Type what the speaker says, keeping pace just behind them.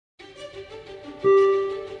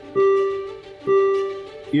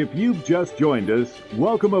If you've just joined us,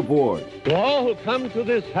 welcome aboard. To all who come to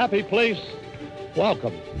this happy place,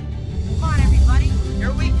 welcome. Come on, everybody.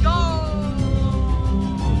 Here we go.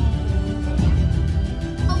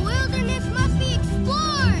 A wilderness must be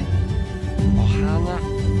explored. Ohana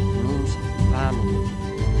means family.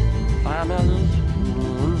 Family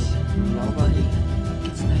means nobody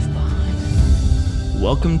gets left behind.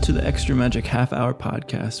 Welcome to the Extra Magic Half Hour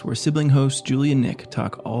podcast, where sibling hosts Julie and Nick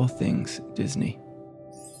talk all things Disney.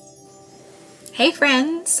 Hey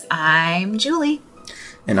friends, I'm Julie.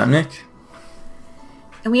 And I'm Nick.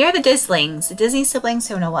 And we are the Dislings, the Disney siblings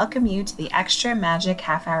who want to welcome you to the Extra Magic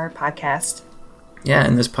Half Hour podcast. Yeah,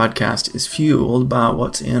 and this podcast is fueled by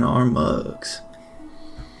what's in our mugs.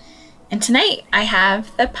 And tonight I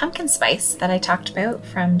have the pumpkin spice that I talked about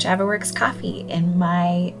from JavaWorks Coffee in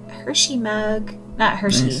my Hershey mug. Not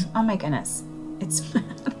Hershey. Nice. Oh my goodness. It's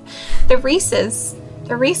the Reese's.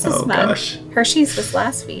 The Reese's mug. Gosh. Hershey's was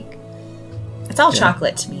last week. It's all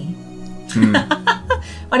chocolate to me.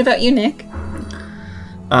 What about you, Nick?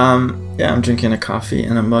 Yeah, I'm drinking a coffee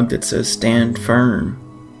in a mug that says "Stand Firm."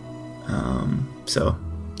 So,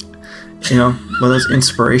 you know, one of those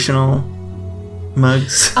inspirational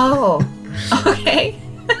mugs. Oh, okay.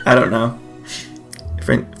 I don't know.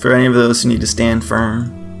 For any of those who need to stand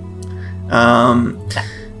firm.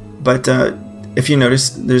 But if you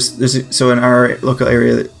notice, so in our local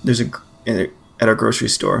area, at our grocery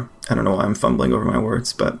store. I don't know why I'm fumbling over my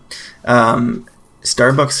words, but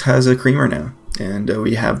Starbucks has a creamer now, and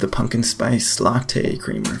we have the pumpkin spice latte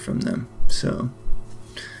creamer from them. So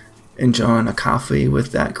enjoying a coffee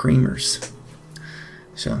with that creamers.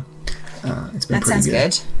 So it's been That pretty sounds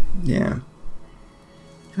good. Yeah.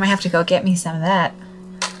 I might have to go get me some of that.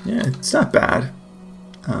 Yeah, it's not bad.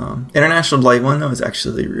 International Delight one, though, is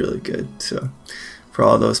actually really good. So for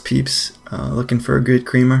all those peeps looking for a good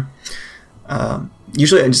creamer.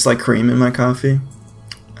 Usually I just like cream in my coffee.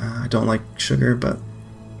 I don't like sugar, but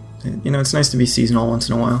you know, it's nice to be seasonal once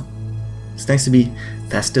in a while. It's nice to be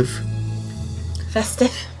festive.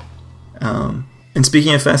 Festive. And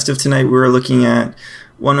speaking of festive, tonight we're looking at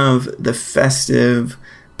one of the festive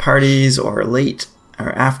parties or late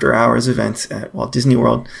or after hours events at Walt Disney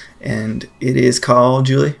World, and it is called,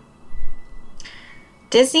 Julie?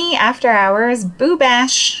 Disney After Hours Boo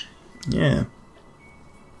Bash. Yeah.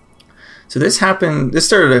 So this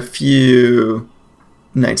started a few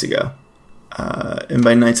nights ago. And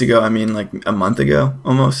by nights ago, I mean like a month ago,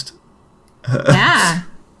 almost. Yeah.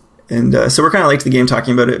 And so we're kind of late to the game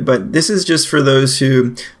talking about it, but this is just for those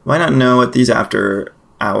who might not know what these after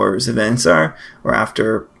hours events are, or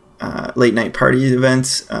after late night party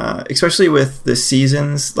events, especially with the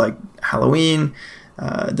seasons like Halloween,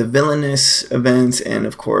 the villainous events, and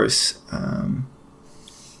of course,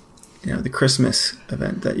 you know, the Christmas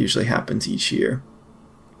event that usually happens each year.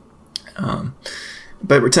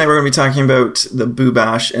 But tonight we're going to be talking about the Boo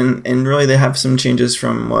Bash, and really they have some changes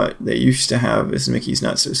from what they used to have as Mickey's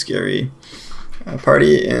Not So Scary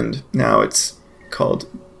party, and now it's called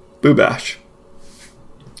Boo Bash.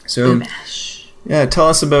 So, Boo Bash. Yeah, tell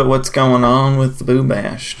us about what's going on with the Boo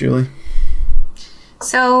Bash, Julie.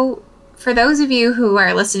 So, for those of you who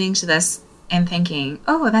are listening to this and thinking,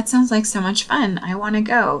 oh, that sounds like so much fun, I want to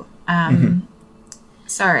go.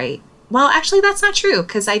 Sorry. Well, actually, that's not true,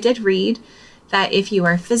 because I did read that if you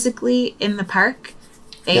are physically in the park,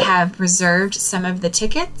 they have reserved some of the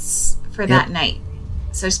tickets for that night.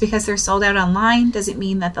 So just because they're sold out online doesn't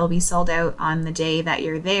mean that they'll be sold out on the day that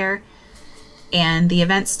you're there. And the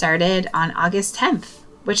event started on August 10th,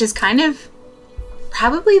 which is kind of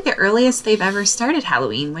probably the earliest they've ever started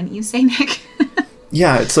Halloween, wouldn't you say, Nick?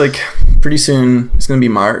 Yeah, it's like pretty soon it's going to be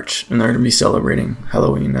March, and they're going to be celebrating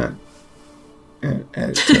Halloween at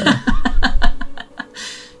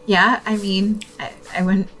Yeah, I mean, I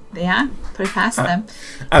wouldn't, put it past them.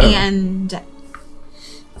 And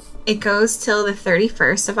it goes till the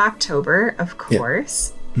 31st of October, of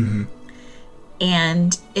course. Yeah. Mm-hmm.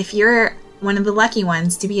 And if you're one of the lucky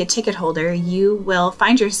ones to be a ticket holder, you will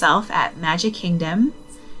find yourself at Magic Kingdom,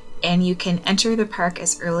 and you can enter the park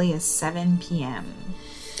as early as 7 p.m.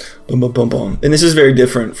 Boom, boom, boom, boom. And this is very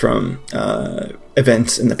different from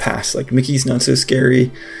events in the past. Like Mickey's Not So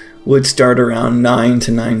Scary would start around 9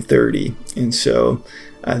 to 9:30. And so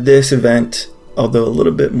this event, although a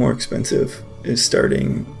little bit more expensive, is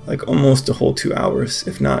starting like almost a whole 2 hours,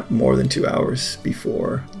 if not more than 2 hours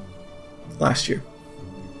before last year.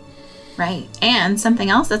 Right. And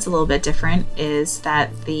something else that's a little bit different is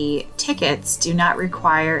that the tickets do not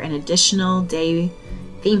require an additional day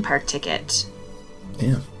theme park ticket.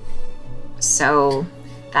 Yeah. So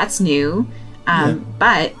that's new.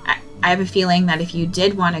 But I have a feeling that if you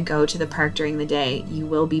did want to go to the park during the day, you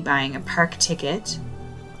will be buying a park ticket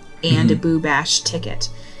and a Boo Bash ticket.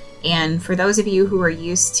 And for those of you who are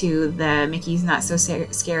used to the Mickey's Not So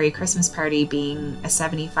Scary Christmas Party being a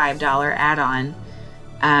 $75 add-on,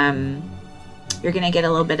 you're going to get a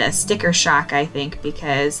little bit of sticker shock, I think,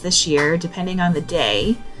 because this year, depending on the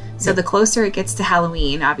day, so the closer it gets to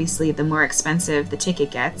Halloween, obviously the more expensive the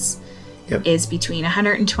ticket gets, is between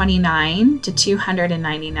 $129 to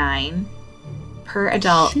 $299 per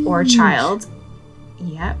adult or child.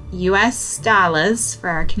 Yep. US dollars for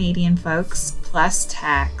our Canadian folks, plus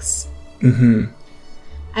tax.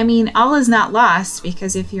 I mean, all is not lost,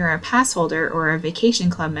 because if you're a pass holder or a vacation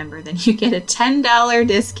club member, then you get a $10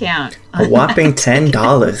 discount. A whopping $10.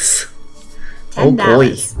 $10. Oh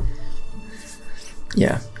boy.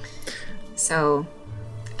 Yeah. So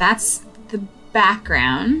that's the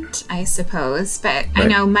background, I suppose. But I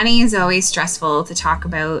know money is always stressful to talk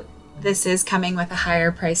about. This is coming with a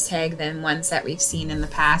higher price tag than ones that we've seen in the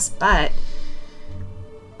past, but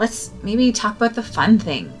let's maybe talk about the fun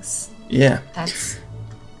things. Yeah. That's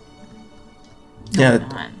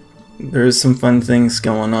there's some fun things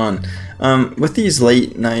going on. With these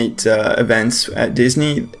late night events at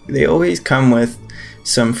Disney, they always come with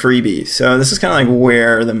some freebies. So this is kind of like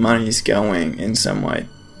where the money's going in some way.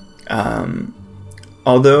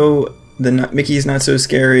 Although the Mickey's Not So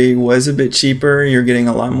Scary was a bit cheaper, you're getting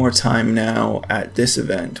a lot more time now at this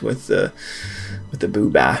event with the Boo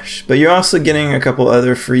Bash. But you're also getting a couple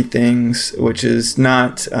other free things, which is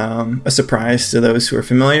not a surprise to those who are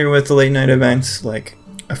familiar with the late night events, like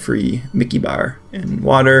a free Mickey bar and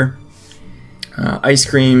water, ice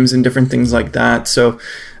creams, and different things like that. So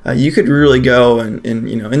you could really go and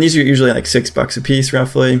these are usually like $6 a piece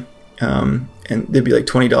roughly, and they'd be like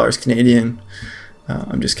 $20 Canadian.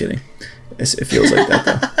 I'm just kidding. It feels like that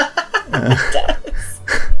though. It does.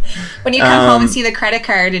 When you come home and see the credit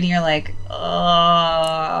card and you're like,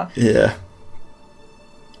 oh. Yeah.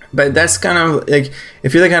 But that's kind of like,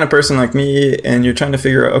 if you're the kind of person like me and you're trying to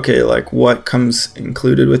figure out, okay, like what comes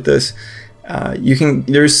included with this, you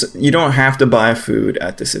don't have to buy food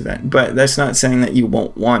at this event, but that's not saying that you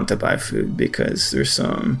won't want to buy food, because there's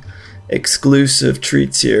some exclusive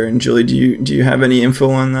treats here. And Julie, do you have any info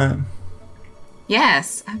on that?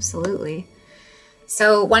 Yes, absolutely.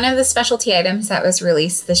 So one of the specialty items that was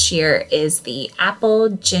released this year is the Apple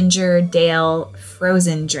Ginger Dale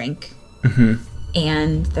frozen drink.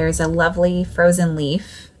 And there's a lovely frozen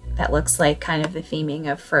leaf that looks like kind of the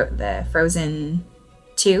theming of the Frozen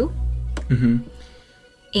 2.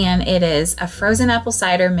 And it is a frozen apple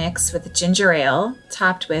cider mix with ginger ale,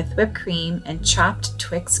 topped with whipped cream and chopped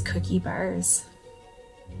Twix cookie bars.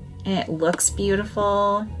 And it looks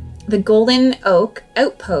beautiful. The Golden Oak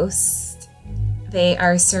Outpost, they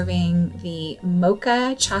are serving the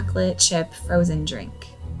mocha chocolate chip frozen drink.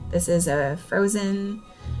 This is a frozen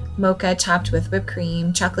mocha topped with whipped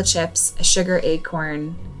cream, chocolate chips, a sugar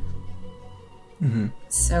acorn.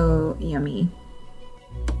 So yummy.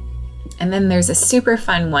 And then there's a super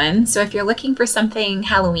fun one. So if you're looking for something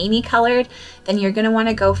Halloween-y colored, then you're going to want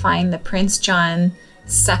to go find the Prince John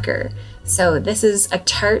Sucker. So this is a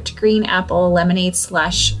tart green apple lemonade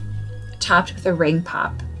slush topped with a ring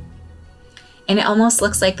pop. And it almost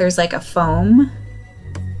looks like there's like a foam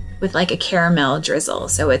with like a caramel drizzle.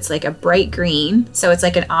 So it's like a bright green. So it's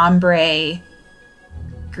like an ombre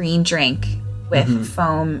green drink with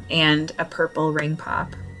foam and a purple ring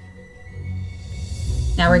pop.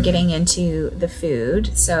 Now we're getting into the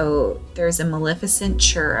food. So there's a Maleficent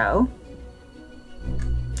churro.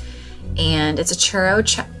 And it's a churro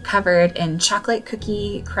covered in chocolate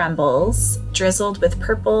cookie crumbles, drizzled with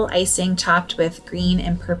purple icing, topped with green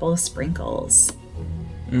and purple sprinkles.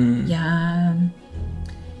 Yum.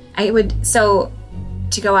 So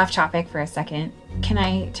to go off topic for a second, can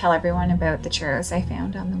I tell everyone about the churros I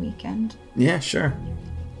found on the weekend? Yeah, sure.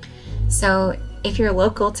 So if you're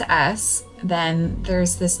local to us, then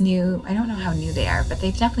there's this new, I don't know how new they are, but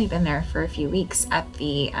they've definitely been there for a few weeks at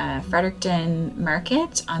the Fredericton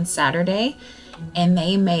Market on Saturday, and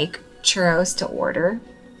they make churros to order.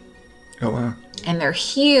 Oh, wow. And they're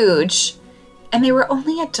huge, and they were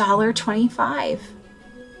only $1.25.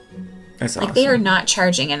 That's awesome. Like, they are not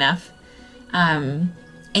charging enough. And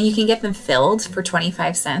you can get them filled for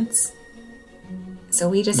 25 cents. So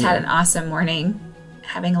we just had an awesome morning,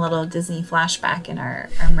 having a little Disney flashback in our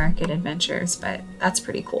market adventures, but that's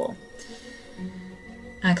pretty cool.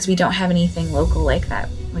 Because we don't have anything local like that,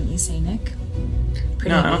 wouldn't you say, Nick?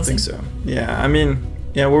 Pretty amazing. I don't think so. Yeah, I mean,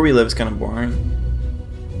 where we live is kind of boring.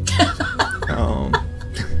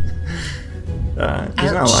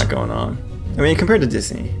 There's not a lot going on. I mean, compared to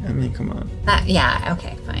Disney. I mean, come on. Yeah,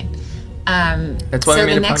 okay, fine. That's why so we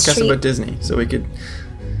made the a next podcast treat- about Disney, so we could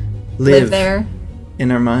live there.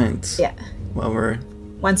 in our minds. Yeah. While we're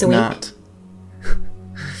Once a week. not.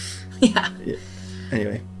 Yeah.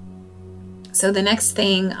 Anyway. So the next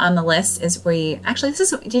thing on the list is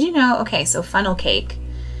did you know? Okay, so funnel cake.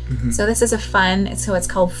 Mm-hmm. So this is it's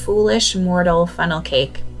called Foolish Mortal Funnel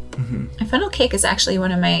Cake. Mm-hmm. And funnel cake is actually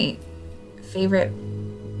one of my favorite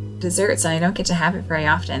desserts, and I don't get to have it very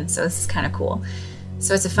often, so this is kind of cool.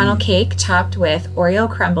 So it's a funnel cake topped with Oreo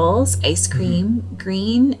crumbles, ice cream,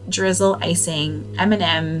 green drizzle icing,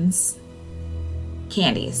 M&Ms,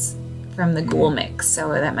 candies from the Ghoul mix. So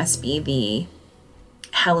that must be the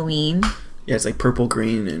Halloween. Yeah, it's like purple,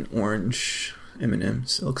 green, and orange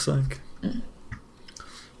M&Ms, it looks like. And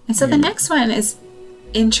so the next one is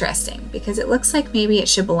interesting because it looks like maybe it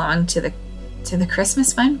should belong to the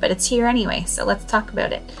Christmas one, but it's here anyway, so let's talk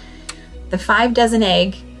about it. The 5 dozen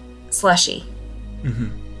egg slushy.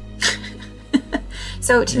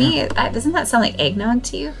 So to me, doesn't that sound like eggnog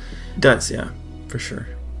to you? It does, yeah, for sure.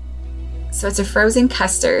 So it's a frozen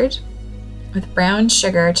custard with brown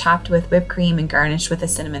sugar topped with whipped cream and garnished with a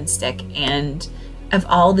cinnamon stick. And of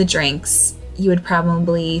all the drinks, you would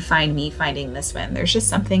probably find me finding this one. There's just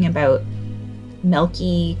something about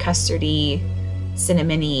milky, custardy,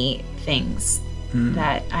 cinnamony things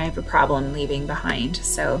that I have a problem leaving behind.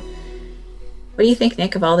 So what do you think,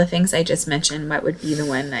 Nick, of all the things I just mentioned? What would be the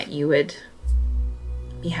one that you would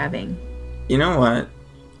be having? You know what?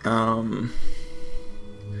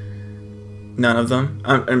 None of them.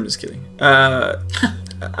 I'm just kidding.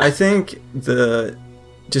 I think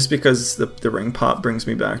just because the ring pop brings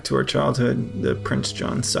me back to our childhood, the Prince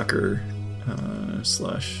John Sucker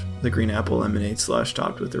slush, the green apple lemonade slush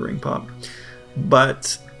topped with the ring pop.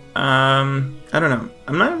 But I don't know.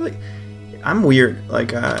 I'm weird.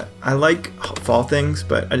 Like I like fall things,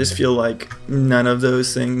 but I just feel like none of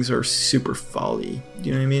those things are super fall-y. Do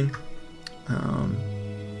you know what I mean?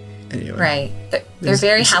 Anyway. Right. They're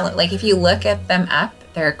very Halloween. Like if you look at them up,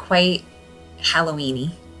 they're quite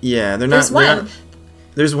Halloween-y. Yeah, they're not.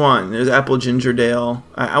 There's one. There's apple ginger ale.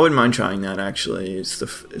 I wouldn't mind trying that actually. It's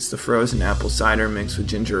the frozen apple cider mixed with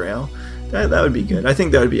ginger ale. That would be good. I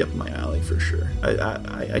think that would be up my alley for sure.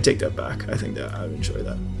 I take that back. I think that I would enjoy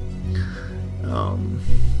that.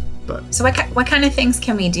 But so what kind of things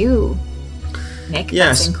can we do, Nick?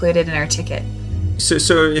 That's included in our ticket.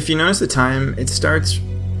 So if you notice the time, it starts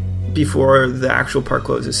before the actual park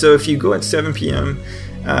closes. So if you go at 7 p.m.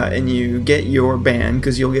 And you get your band,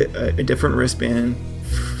 because you'll get a different wristband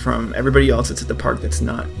from everybody else that's at the park that's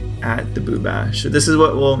not at the Boo Bash. So this is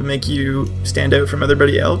what will make you stand out from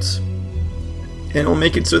everybody else, and it'll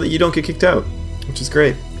make it so that you don't get kicked out, which is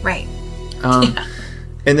great. Right. Yeah.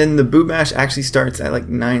 And then the Boo Bash actually starts at like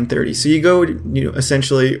 9:30. So you go,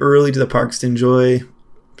 essentially early to the parks to enjoy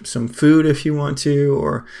some food if you want to,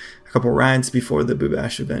 or a couple rides before the Boo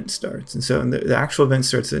Bash event starts. And so the actual event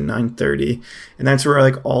starts at 9:30, and that's where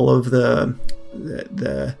like all of the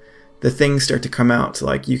things start to come out. So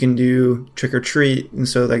like you can do trick or treat, and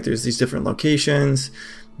so like there's these different locations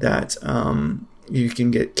that you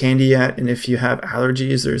can get candy at, and if you have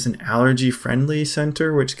allergies, there's an allergy friendly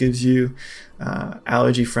center which gives you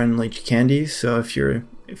allergy friendly candies. So if you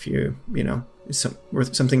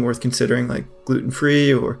something worth considering, like gluten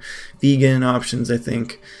free or vegan options, I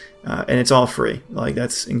think. And it's all free, like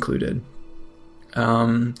that's included.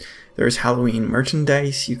 There's Halloween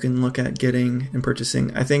merchandise you can look at getting and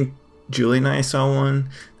purchasing. I think Julie and I saw one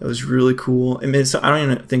that was really cool. I mean, I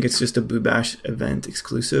don't even think it's just a Boo Bash event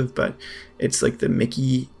exclusive, but it's like the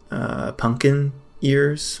Mickey pumpkin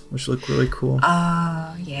ears, which look really cool.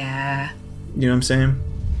 Oh, yeah. You know what I'm saying?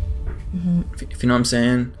 Mm-hmm. If you know what I'm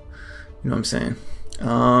saying, you know what I'm saying.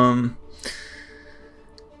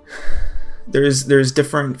 There's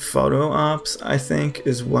different photo ops, I think,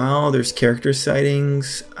 as well. There's character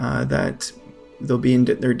sightings that they'll be in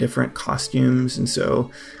their different costumes, and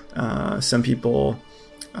so some people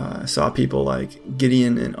saw people like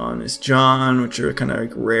Gideon and Honest John, which are kind of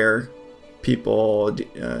like rare people.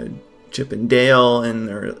 Chip and Dale in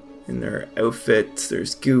their outfits.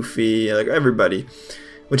 There's Goofy, like everybody.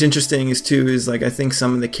 What's interesting is like I think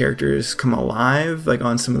some of the characters come alive like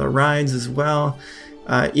on some of the rides as well.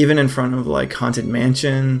 Even in front of like Haunted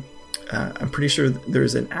Mansion, I'm pretty sure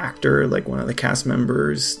there's an actor, like one of the cast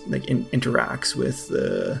members, like interacts with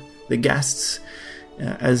the guests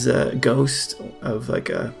as a ghost of like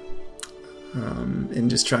and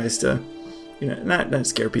just tries to, not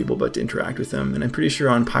scare people, but to interact with them. And I'm pretty sure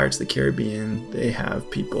on Pirates of the Caribbean, they have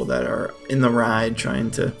people that are in the ride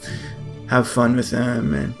trying to have fun with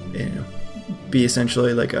them and be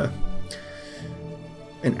essentially like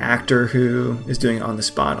an actor who is doing it on the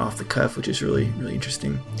spot, off the cuff, which is really, really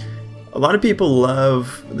interesting. A lot of people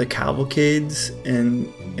love the cavalcades, and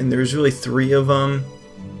there's really 3 of them.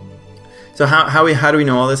 So how do we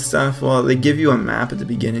know all this stuff? Well, they give you a map at the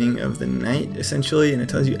beginning of the night, essentially, and it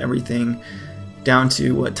tells you everything down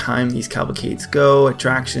to what time these cavalcades go,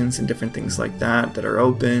 attractions, and different things like that are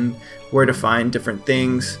open, where to find different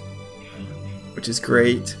things, which is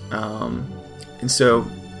great. And so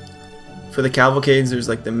for the cavalcades, there's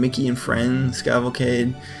like the Mickey and Friends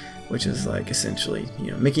cavalcade, which is like essentially,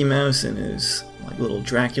 Mickey Mouse and his like little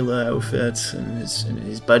Dracula outfits and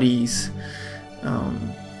his buddies.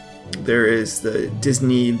 There is the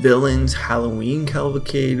Disney Villains Halloween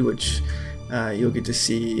cavalcade, which you'll get to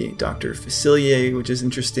see Dr. Facilier, which is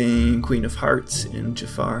interesting, Queen of Hearts, and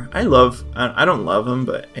Jafar. I don't love him,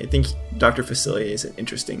 but I think Dr. Facilier is an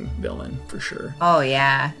interesting villain for sure. Oh,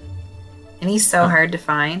 yeah. And he's so hard to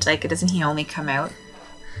find. Like, doesn't he only come out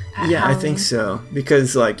at Yeah, Halloween? I think so.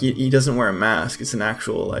 Because, like, he doesn't wear a mask. It's an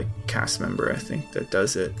actual, like, cast member, I think, that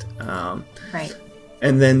does it. Right.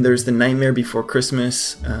 And then there's the Nightmare Before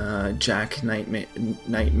Christmas, Jack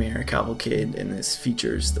Nightmare Cavalcade, and this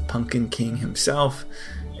features the Pumpkin King himself,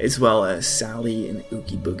 as well as Sally and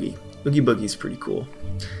Oogie Boogie. Oogie Boogie's pretty cool.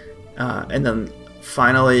 And then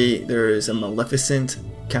finally, there is a Maleficent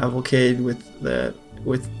Cavalcade with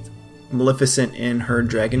Maleficent in her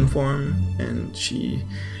dragon form, and she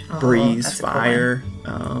breathes fire.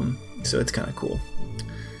 So it's kind of cool.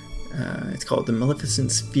 It's called the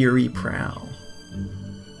Maleficent's Fury Prowl.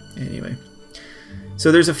 Anyway,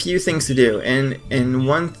 so there's a few things to do, and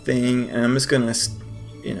one thing, and I'm just gonna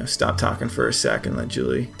stop talking for a sec and let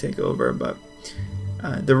Julie take over, but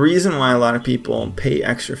the reason why a lot of people pay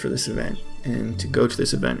extra for this event and to go to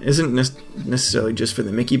this event isn't necessarily just for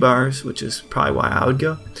the Mickey bars, which is probably why I would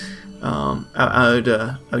go.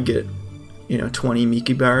 I would get 20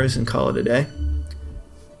 Mickey bars and call it a day.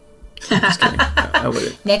 I'm just kidding. I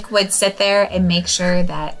wouldn't. Nick would sit there and make sure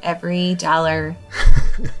that every dollar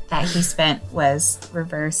that he spent was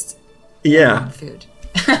reversed. Yeah, in food.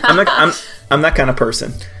 I'm that kind of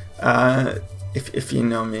person. If you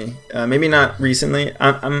know me, maybe not recently.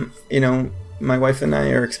 I'm my wife and I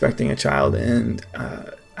are expecting a child, and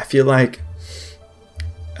I feel like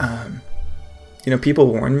people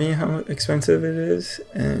warn me how expensive it is,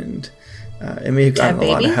 and may have gotten a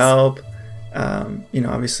lot of help.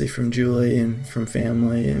 Obviously from Julie and from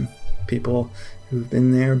family and people who've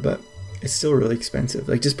been there, but it's still really expensive.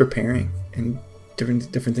 Like just preparing and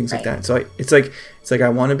different things like that. So it's like I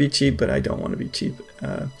want to be cheap, but I don't want to be cheap.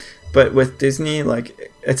 But with Disney, like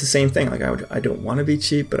it's the same thing. Like I don't want to be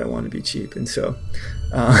cheap, but I want to be cheap, and so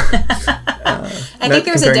I think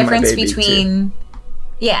there's a difference between.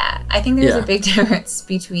 Yeah, I think there's a big difference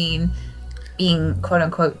between being quote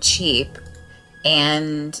unquote cheap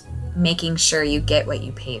and making sure you get what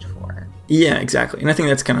you paid for. Yeah, exactly. And I think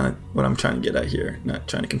that's kind of what I'm trying to get at here. Not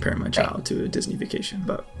trying to compare my child to a Disney vacation,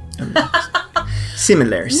 but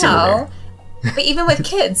similar. No, but even with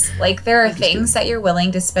kids, like there are things that you're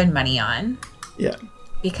willing to spend money on. Yeah.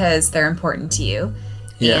 Because they're important to you.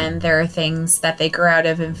 Yeah. And there are things that they grow out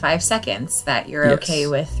of in 5 seconds that you're okay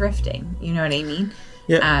with thrifting. You know what I mean?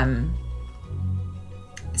 Yeah.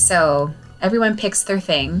 So everyone picks their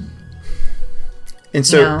thing. And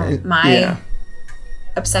so my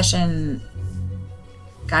obsession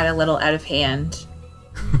got a little out of hand,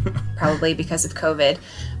 probably because of COVID.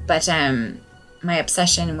 But my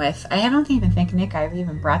obsession with, I don't even think, Nick, I've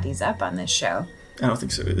even brought these up on this show. I don't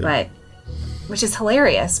think so either. But, which is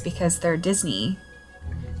hilarious because they're Disney.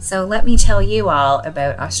 So let me tell you all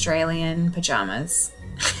about Australian pajamas.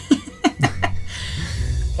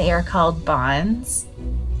 They are called Bonds.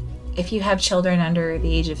 If you have children under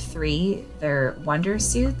the age of 3, their Wonder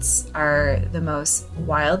Suits are the most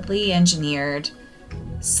wildly engineered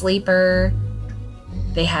sleeper.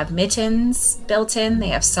 They have mittens built in. They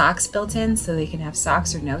have socks built in, so they can have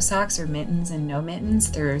socks or no socks, or mittens and no mittens.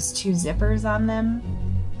 There's 2 zippers on them.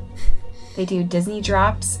 They do Disney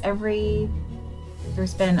drops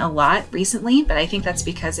there's been a lot recently, but I think that's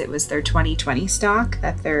because it was their 2020 stock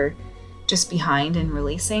that they're just behind in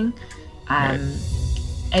releasing. Right.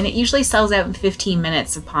 And it usually sells out in 15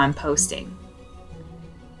 minutes upon posting.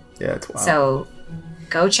 Yeah, it's wild. So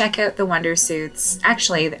go check out the Wonder Suits.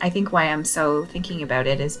 Actually, I think why I'm so thinking about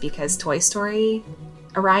it is because Toy Story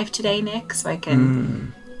arrived today, Nick. So I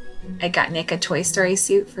got Nick a Toy Story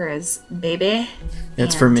suit for his baby.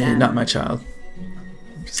 It's for me, not my child.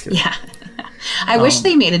 I'm just kidding. Yeah. I wish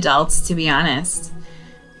they made adults, to be honest.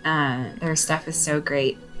 Their stuff is so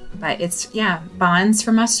great. But it's, Bonds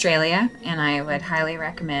from Australia, and I would highly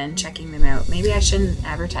recommend checking them out. Maybe I shouldn't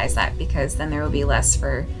advertise that because then there will be less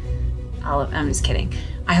for all of. I'm just kidding.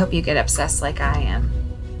 I hope you get obsessed like I am.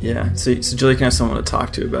 Yeah, so Julie can have someone to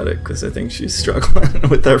talk to about it because I think she's struggling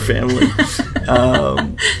with our family.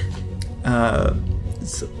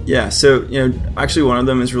 So actually one of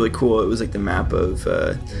them is really cool. It was like the map of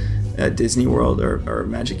Disney World or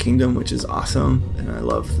Magic Kingdom, which is awesome, and I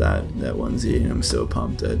love that onesie, and I'm so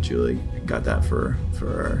pumped that Julie got that for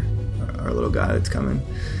our little guy that's coming.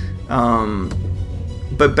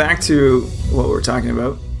 But back to what we're talking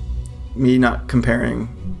about, me not comparing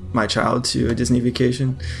my child to a Disney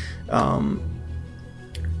vacation.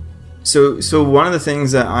 So one of the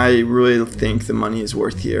things that I really think the money is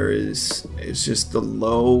worth here is just the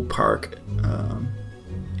low park,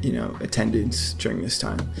 attendance during this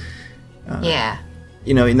time.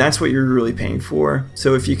 And that's what you're really paying for.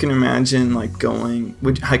 So if you can imagine like going,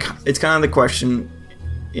 it's kind of the question,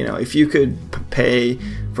 if you could pay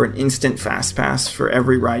for an instant fast pass for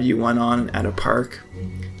every ride you went on at a park,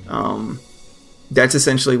 that's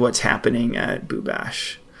essentially what's happening at Boo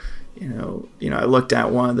Bash. I looked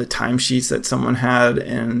at one of the timesheets that someone had,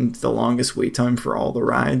 and the longest wait time for all the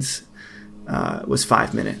rides was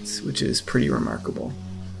 5 minutes, which is pretty remarkable.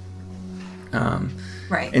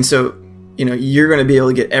 Right. And so, you're going to be able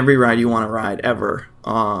to get every ride you want to ride ever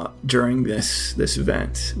during this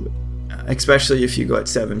event, especially if you go at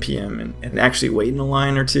 7 p.m. and actually wait in a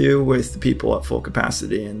line or two with the people at full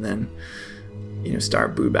capacity, and then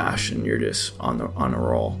start Boo Bash and you're just on a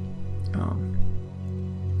roll.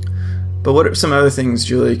 But what are some other things,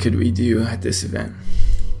 Julie, could we do at this event?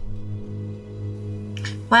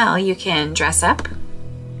 Well, you can dress up.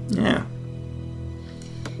 Yeah.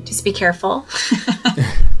 Just be careful.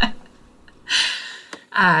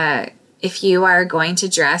 If you are going to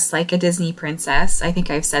dress like a Disney princess, I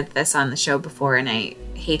think I've said this on the show before, and I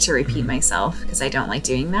hate to repeat myself because I don't like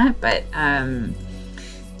doing that, but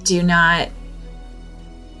do not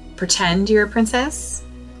pretend you're a princess,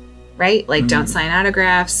 right? Like, don't sign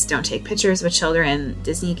autographs, don't take pictures with children.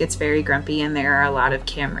 Disney gets very grumpy, and there are a lot of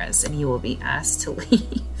cameras, and you will be asked to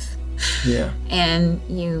leave. Yeah. And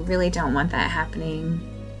you really don't want that happening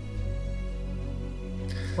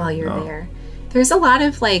while you're there. There's a lot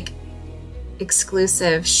of, like,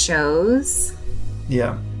 exclusive shows.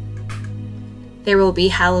 Yeah. There will be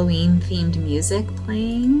Halloween-themed music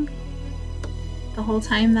playing the whole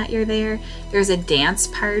time that you're there. There's a dance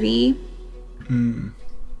party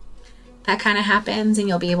that kind of happens, and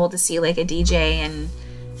you'll be able to see like a DJ, and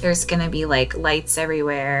there's gonna be like lights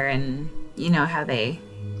everywhere, and you know how they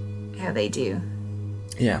do.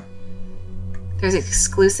 Yeah. There's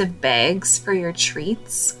exclusive bags for your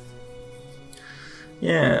treats.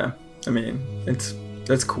 Yeah, I mean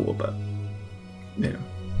that's cool, but am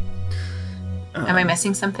I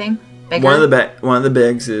missing something bigger? One of the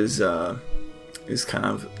bags is kind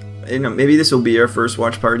of, maybe this will be our first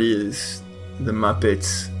watch party, is the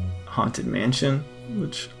Muppets Haunted Mansion,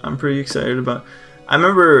 which I'm pretty excited about. I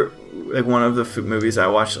remember like one of the movies I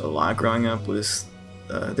watched a lot growing up was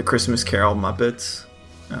the Christmas Carol Muppets.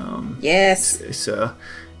 Yes. So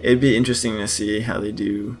it'd be interesting to see how they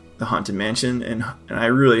do the Haunted Mansion, and I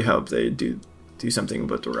really hope they do something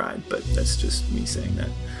about the ride, but that's just me saying that.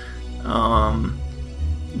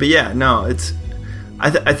 But yeah, no, it's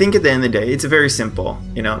I think at the end of the day, it's very simple.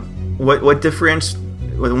 What differentiates,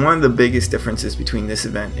 one of the biggest differences between this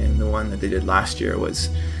event and the one that they did last year was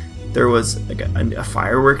there was like a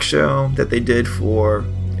fireworks show that they did for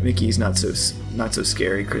Mickey's Not So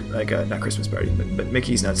Scary, like not Christmas party, but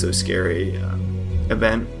Mickey's Not So Scary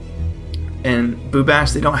event. And Boo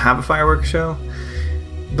Bash, they don't have a fireworks show,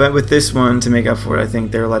 but with this one, to make up for it, I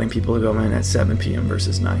think they're letting people go in at 7 p.m.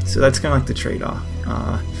 versus 9. So that's kind of like the trade-off.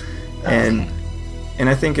 And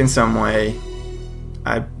I think in some way,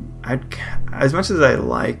 I as much as I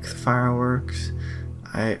like fireworks,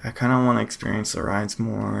 I kind of want to experience the rides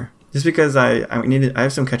more. Just because I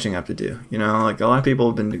have some catching up to do. Like a lot of people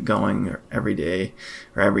have been going every day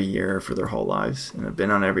or every year for their whole lives and have been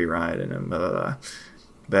on every ride and blah, blah, blah.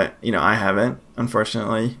 But, I haven't,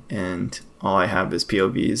 unfortunately, and all I have is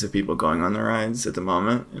POVs of people going on the rides at the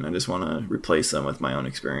moment, and I just want to replace them with my own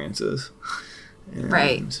experiences. And,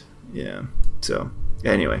 right. Yeah. So,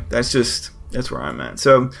 anyway, that's where I'm at.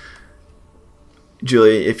 So,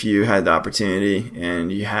 Julie, if you had the opportunity and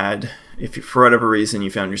if you, for whatever reason, you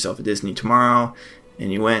found yourself at Disney tomorrow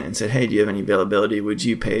and you went and said, hey, do you have any availability, would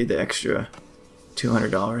you pay the extra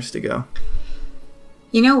 $200 to go?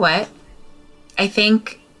 You know what? I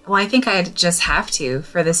think I'd just have to,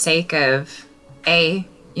 for the sake of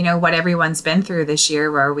what everyone's been through this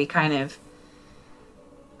year, where we kind of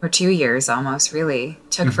or 2 years almost, really,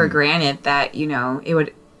 took for granted that, you know, it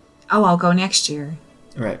would, oh, I'll go next year.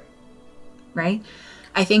 Right. Right?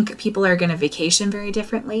 I think people are going to vacation very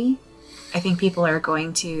differently. I think people are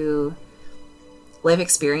going to live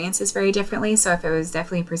experiences very differently. So if it was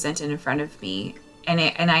definitely presented in front of me and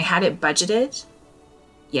I had it budgeted,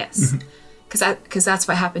 yes. Because that's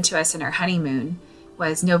what happened to us in our honeymoon,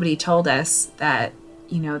 was nobody told us that,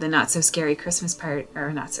 you know, the not so scary Christmas party,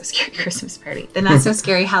 or not so scary Christmas party, the not so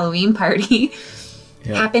scary Halloween party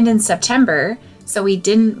happened in September. So we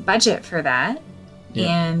didn't budget for that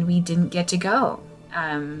and we didn't get to go.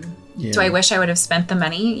 Do I wish I would have spent the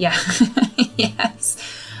money? Yeah. Yes.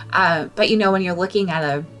 But you know, when you're looking at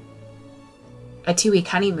a 2-week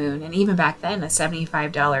honeymoon, and even back then, a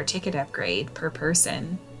 $75 ticket upgrade per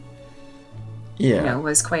person, you know,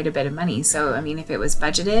 was quite a bit of money. So, I mean, if it was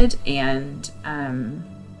budgeted, and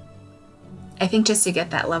I think just to get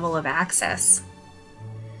that level of access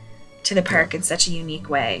to the park in such a unique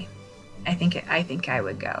way, I think I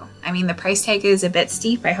would go. I mean, the price tag is a bit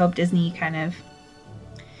steep. I hope Disney kind of,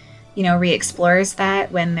 you know, re-explores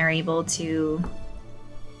that when they're able to,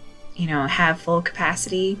 you know, have full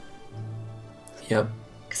capacity. Yep.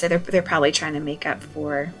 Because they're probably trying to make up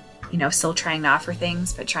for, you know, still trying to offer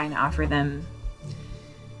things, but trying to offer them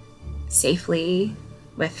safely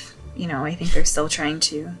with, you know, I think they're still trying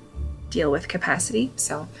to deal with capacity.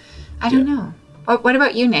 So I don't know. What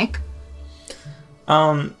about you, Nick?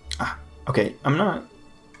 Okay, I'm not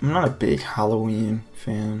a big Halloween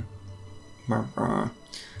fan. I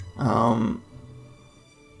don't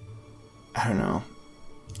know.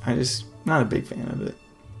 I just not a big fan of it.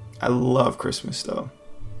 I love Christmas though,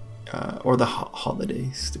 or the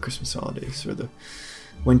holidays, the Christmas holidays, or the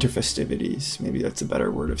winter festivities. Maybe that's a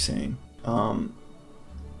better word of saying. And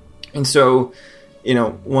so, you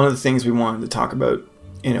know, one of the things we wanted to talk about,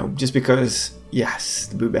 you know, just because, yes,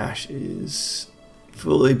 the Boo Bash is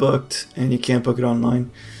fully booked and you can't book it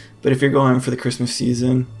online, but if you're going for the Christmas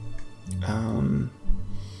season,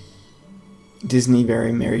 Disney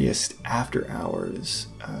Very Merriest After Hours,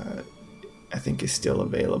 I think is still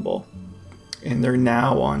available, and they're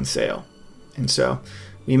now on sale. And so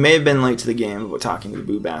we may have been late to the game about talking to the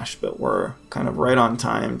Boo Bash, but we're kind of right on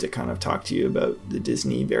time to kind of talk to you about the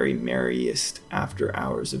Disney Very Merriest After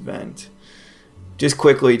Hours event. Just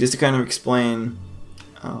quickly, just to kind of explain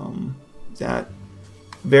that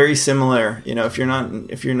very similar, you know, if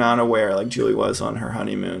you're not aware, like Julie was on her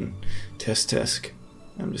honeymoon, tisk.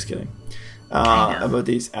 I'm just kidding. About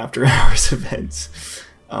these after hours events.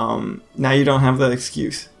 Now you don't have that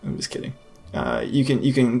excuse. I'm just kidding.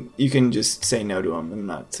 You can just say no to them. I'm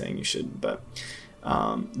not saying you shouldn't, but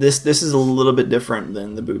this is a little bit different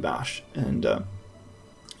than the Boo Bash, and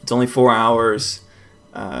it's only 4 hours.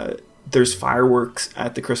 There's fireworks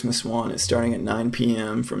at the Christmas one. It's starting at 9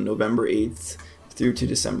 p.m. from November 8th through to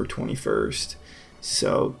December 21st.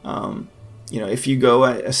 So, you know, if you go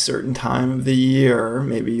at a certain time of the year,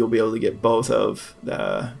 maybe you'll be able to get both of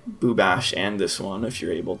the Boo Bash and this one if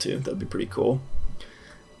you're able to. That'd be pretty cool.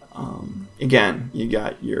 Again, you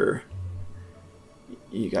got your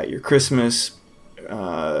Christmas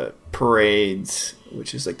parades,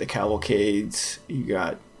 which is like the cavalcades. You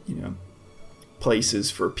got, you know,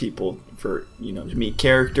 places for people for, you know, to meet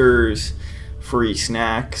characters, free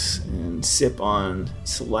snacks, and sip on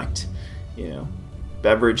select, you know,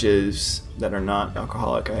 beverages that are not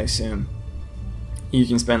alcoholic, I assume. You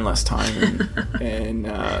can spend less time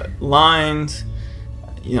in lines.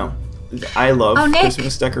 You know, I love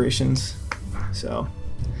Christmas decorations, so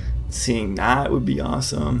seeing that would be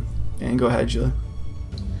awesome. And go ahead, Julie.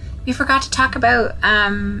 We forgot to talk about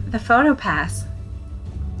the photo pass.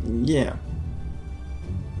 Yeah.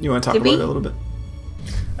 You want to talk about it a little bit?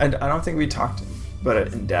 I don't think we talked about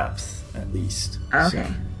it in depth, at least. Okay.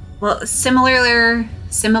 So. Well, similar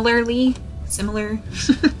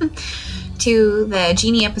to the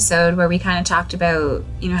Genie episode where we kind of talked about,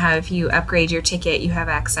 you know, how if you upgrade your ticket, you have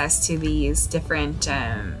access to these different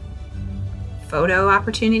photo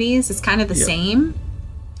opportunities. It's kind of the same.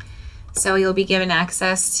 So you'll be given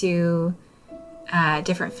access to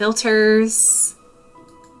different filters.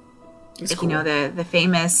 Like, cool. You know, the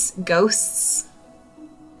famous ghosts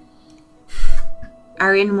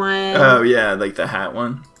are in one. Oh, yeah, like the hat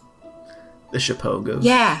one. The Chapeau ghost.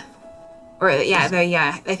 Yeah. Or,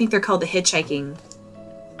 I think they're called the hitchhiking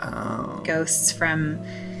ghosts from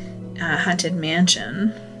Haunted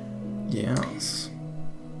Mansion. Yes.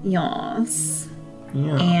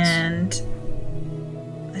 And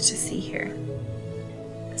let's just see here.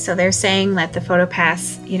 So they're saying that the photo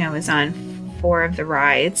pass, you know, is on 4 of the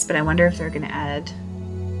rides, but I wonder if they're going to add,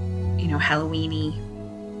 you know, Halloween-y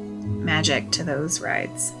magic to those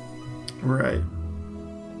rides. Right.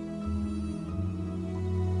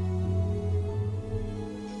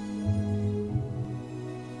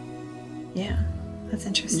 Yeah, that's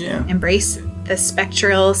interesting. Yeah. Embrace the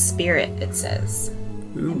spectral spirit, it says.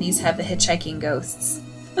 Ooh. And these have the hitchhiking ghosts.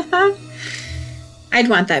 I'd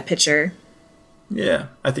want that picture. Yeah,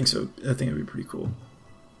 I think so. I think it'd be pretty cool.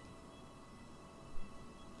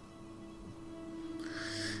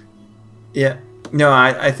 Yeah. No,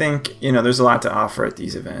 I think, there's a lot to offer at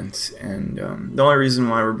these events. And the only reason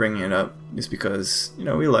why we're bringing it up is because,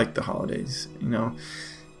 we like the holidays.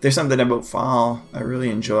 There's something about fall I really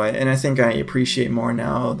enjoy. And I think I appreciate more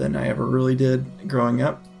now than I ever really did growing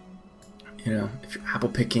up. If you're apple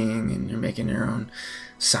picking and you're making your own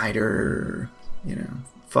cider,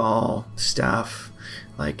 fall stuff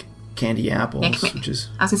like candy apples, which is...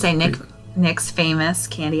 I was going to say Nick's famous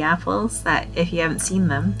candy apples that if you haven't seen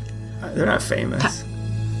them... They're not famous.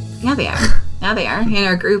 Yeah, they are. Now they are. In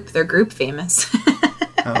our group, they're group famous.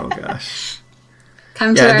 Oh, gosh.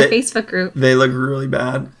 Come to our Facebook group. They look really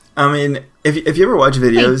bad. I mean, if you ever watch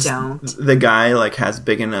videos, the guy has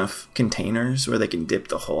big enough containers where they can dip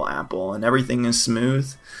the whole apple and everything is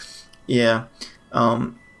smooth. Yeah.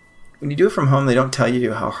 When you do it from home, they don't tell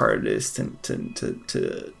you how hard it is to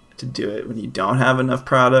do it when you don't have enough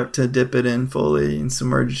product to dip it in fully and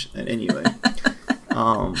submerge. Anyway.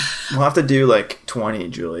 We'll have to do 20,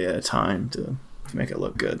 Julie, at a time to make it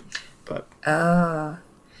look good. But well,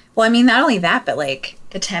 I mean, not only that, but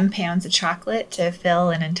the 10 pounds of chocolate to fill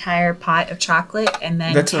an entire pot of chocolate and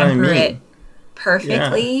then temper it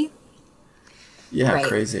perfectly. Yeah, right.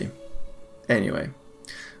 Crazy. Anyway,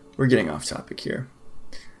 we're getting off topic here.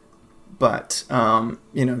 But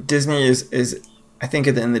Disney is I think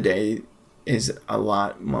at the end of the day is a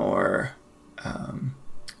lot more.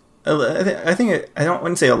 I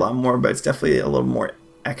wouldn't say a lot more, but it's definitely a little more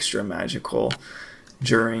extra magical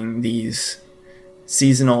during these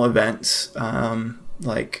seasonal events,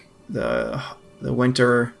 like the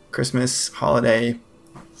winter Christmas holiday,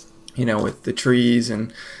 with the trees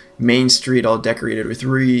and Main Street all decorated with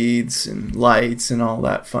wreaths and lights and all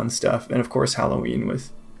that fun stuff, and of course Halloween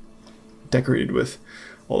decorated with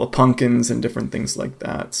all the pumpkins and different things like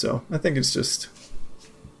that. So I think it's just,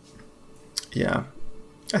 yeah.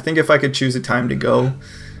 I think if I could choose a time to go,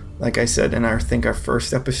 like I said in our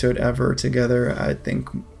first episode ever together, I think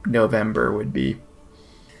November would be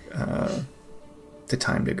the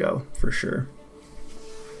time to go for sure.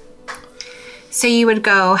 So you would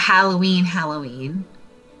go Halloween,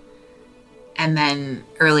 and then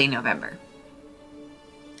early November.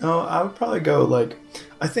 Oh, I would probably go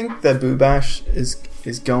I think that Boo Bash is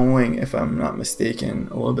going, if I'm not mistaken,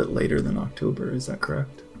 a little bit later than October. Is that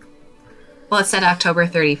correct? Well, it said October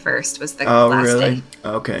 31st was the last really? day.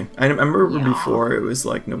 Okay. I remember before it was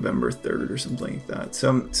November 3rd or something like that.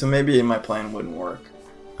 So maybe my plan wouldn't work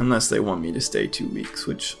unless they want me to stay 2 weeks,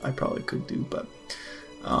 which I probably could do. But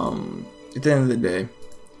at the end of the day,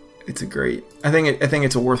 it's I think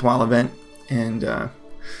it's a worthwhile event, and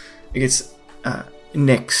it gets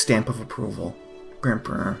Nick's stamp of approval.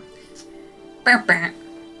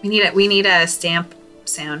 We need a stamp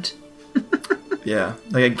sound. Yeah,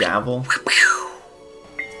 like a gavel.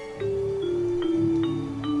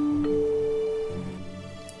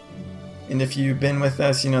 And if you've been with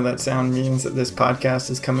us, that sound means that this podcast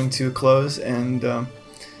is coming to a close. And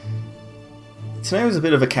tonight was a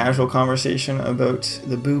bit of a casual conversation about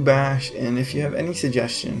the Boo Bash. And if you have any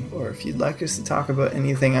suggestion, or if you'd like us to talk about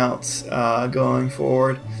anything else going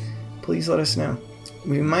forward, please let us know.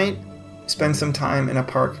 We might spend some time in a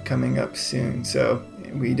park coming up soon. So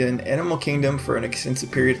we did Animal Kingdom for an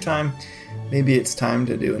extensive period of time. Maybe it's time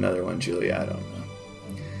to do another one, Julia. I don't know.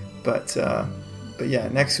 But yeah,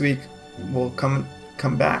 next week we'll come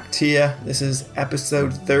back to you. This is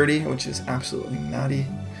episode 30, which is absolutely nutty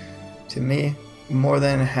to me. More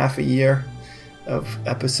than half a year of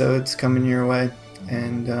episodes coming your way,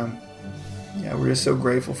 and yeah, we're just so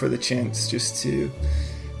grateful for the chance just to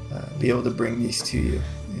be able to bring these to you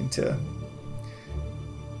and to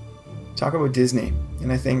talk about Disney.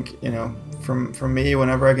 And I think, from me,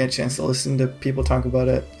 whenever I get a chance to listen to people talk about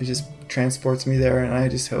it, it just transports me there. And I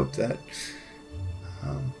just hope that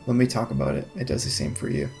when we talk about it, it does the same for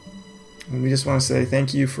you. And we just want to say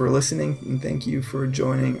thank you for listening, and thank you for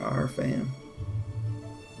joining our fam.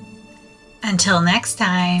 Until next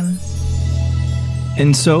time.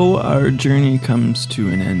 And so our journey comes to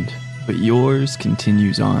an end, but yours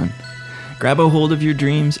continues on. Grab a hold of your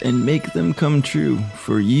dreams and make them come true,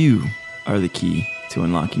 for you are the key to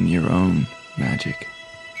unlocking your own magic.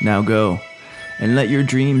 Now go and let your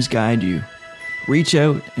dreams guide you. Reach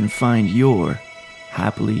out and find your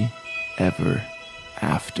happily ever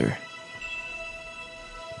after.